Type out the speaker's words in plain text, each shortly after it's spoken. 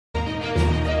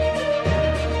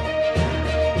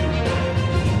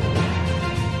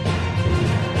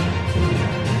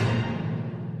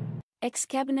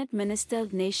Ex-Cabinet Minister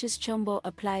Ignatius Chombo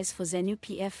applies for Zanu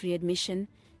PF readmission,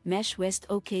 Mash West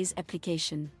OK's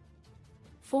application.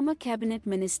 Former Cabinet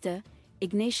Minister,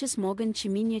 Ignatius Morgen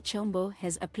Chiminya Chombo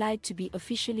has applied to be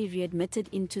officially readmitted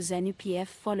into Zanu PF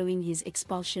following his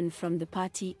expulsion from the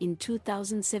party in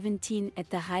 2017 at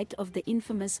the height of the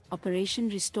infamous Operation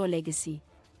Restore Legacy,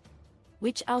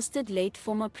 which ousted late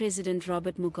former President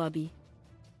Robert Mugabe.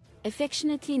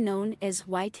 Affectionately known as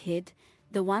Whitehead,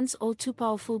 the once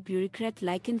all-too-powerful bureaucrat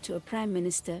likened to a prime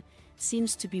minister,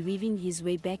 seems to be weaving his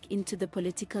way back into the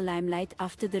political limelight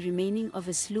after the remaining of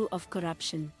a slew of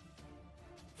corruption,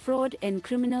 fraud and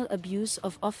criminal abuse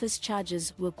of office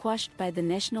charges were quashed by the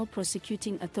National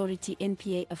Prosecuting Authority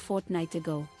 (NPA) a fortnight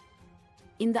ago,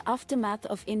 in the aftermath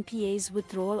of NPA's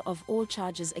withdrawal of all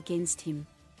charges against him.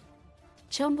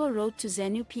 Chombo wrote to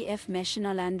Zanu PF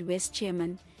Mashonaland West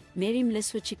Chairman, Mary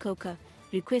Mliswa,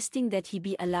 requesting that he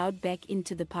be allowed back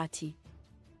into the party.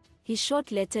 His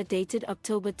short letter dated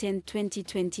October 10,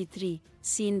 2023,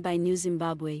 seen by New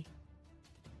Zimbabwe.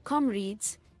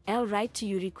 Reads, I'll write to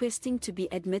you requesting to be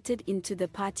admitted into the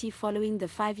party following the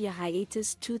 5-year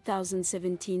hiatus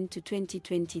 2017 to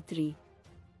 2023.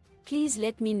 Please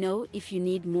let me know if you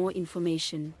need more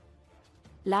information.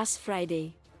 Last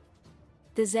Friday,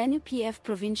 the Zanu PF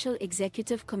Provincial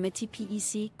Executive Committee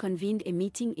 (PEC) convened a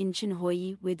meeting in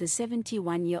Chinhoyi where the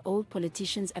 71-year-old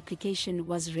politician's application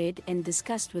was read and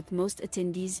discussed, with most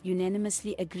attendees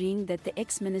unanimously agreeing that the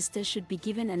ex-minister should be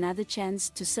given another chance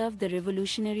to serve the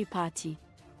Revolutionary Party.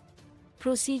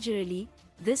 Procedurally,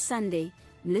 this Sunday,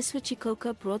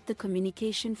 Mliswa brought the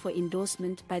communication for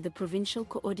endorsement by the Provincial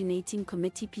Coordinating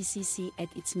Committee (PCC) at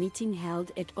its meeting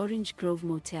held at Orange Grove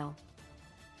Motel.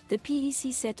 The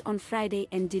PEC sat on Friday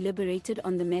and deliberated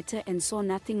on the matter and saw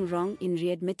nothing wrong in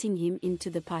readmitting him into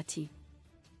the party,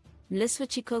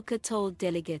 Mliswa told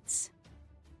delegates.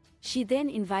 She then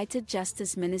invited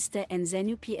Justice Minister and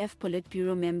Zanu PF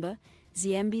Politburo member,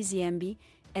 Ziambi,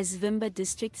 as Vimba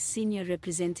District's senior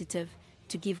representative,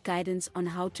 to give guidance on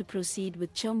how to proceed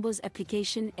with Chombo's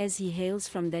application as he hails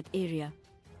from that area.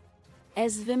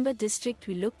 As Vimba District,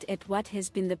 we looked at what has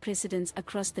been the precedence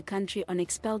across the country on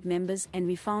expelled members, and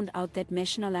we found out that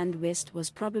Mashonaland West was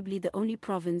probably the only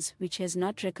province which has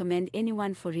not recommended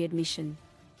anyone for readmission.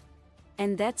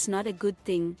 And that's not a good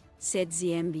thing, said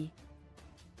Ziambi.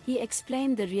 He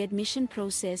explained the readmission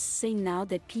process, saying now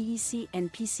that PEC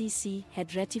and PCC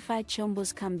had ratified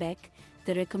Chombo's comeback,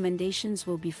 the recommendations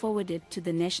will be forwarded to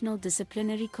the National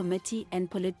Disciplinary Committee and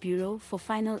Politburo for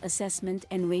final assessment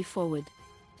and way forward.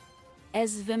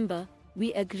 As Vimba,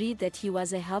 we agreed that he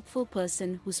was a helpful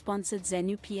person who sponsored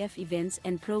Zanu PF events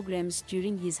and programs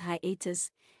during his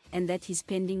hiatus, and that his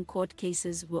pending court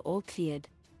cases were all cleared.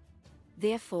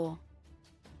 Therefore,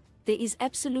 there is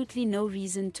absolutely no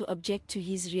reason to object to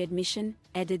his readmission,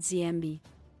 added Ziambi.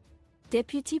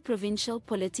 Deputy Provincial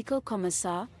Political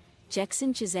Commissar,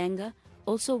 Jackson Chizanga,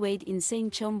 also weighed in,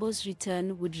 saying Chombo's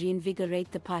return would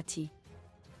reinvigorate the party,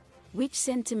 which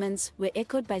sentiments were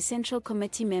echoed by Central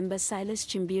Committee member Silas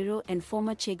Chimbiro and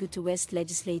former Chegutu West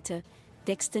legislator,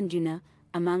 Dexter Nduna,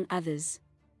 among others.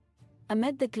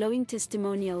 Amid the glowing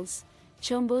testimonials,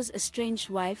 Chombo's estranged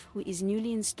wife, who is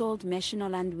newly installed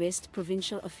Mashonaland West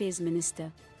Provincial Affairs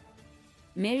Minister,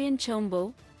 Marian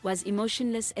Chombo, was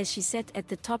emotionless as she sat at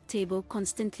the top table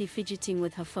constantly fidgeting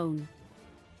with her phone.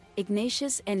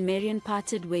 Ignatius and Marian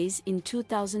parted ways in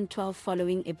 2012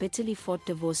 following a bitterly fought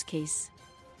divorce case,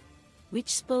 which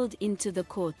spilled into the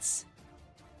courts.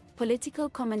 Political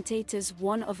commentators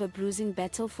warn of a bruising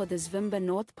battle for the Zvimba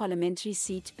North parliamentary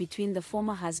seat between the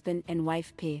former husband and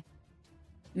wife pair.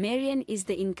 Marian is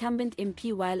the incumbent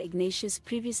MP, while Ignatius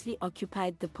previously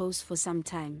occupied the post for some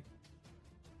time,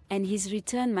 and his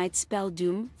return might spell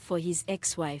doom for his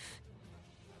ex-wife.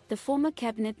 The former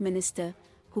cabinet minister,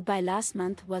 who by last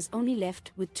month was only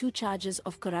left with 2 charges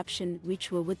of corruption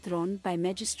which were withdrawn by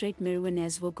Magistrate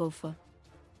Nguyenmanhhuyenweb Gofa,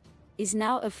 is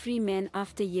now a free man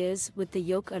after years with the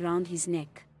yoke around his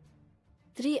neck.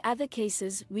 3 other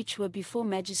cases which were before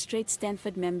Magistrate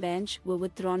Stanford Mambanj were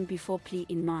withdrawn before plea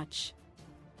in March.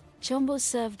 Chombo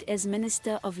served as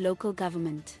Minister of Local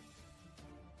Government,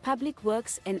 Public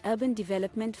Works and Urban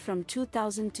Development from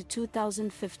 2000 to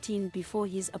 2015 before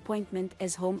his appointment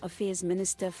as Home Affairs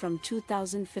Minister from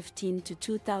 2015 to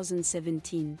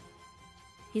 2017.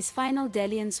 His final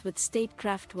dalliance with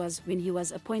statecraft was when he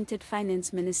was appointed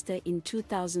Finance Minister in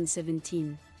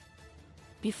 2017.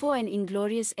 Before an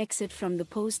inglorious exit from the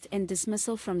post and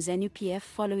dismissal from Zanu PF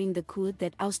following the coup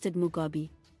that ousted Mugabe.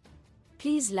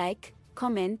 Please like,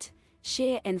 comment,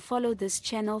 share and follow this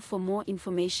channel for more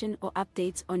information or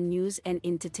updates on news and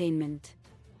entertainment.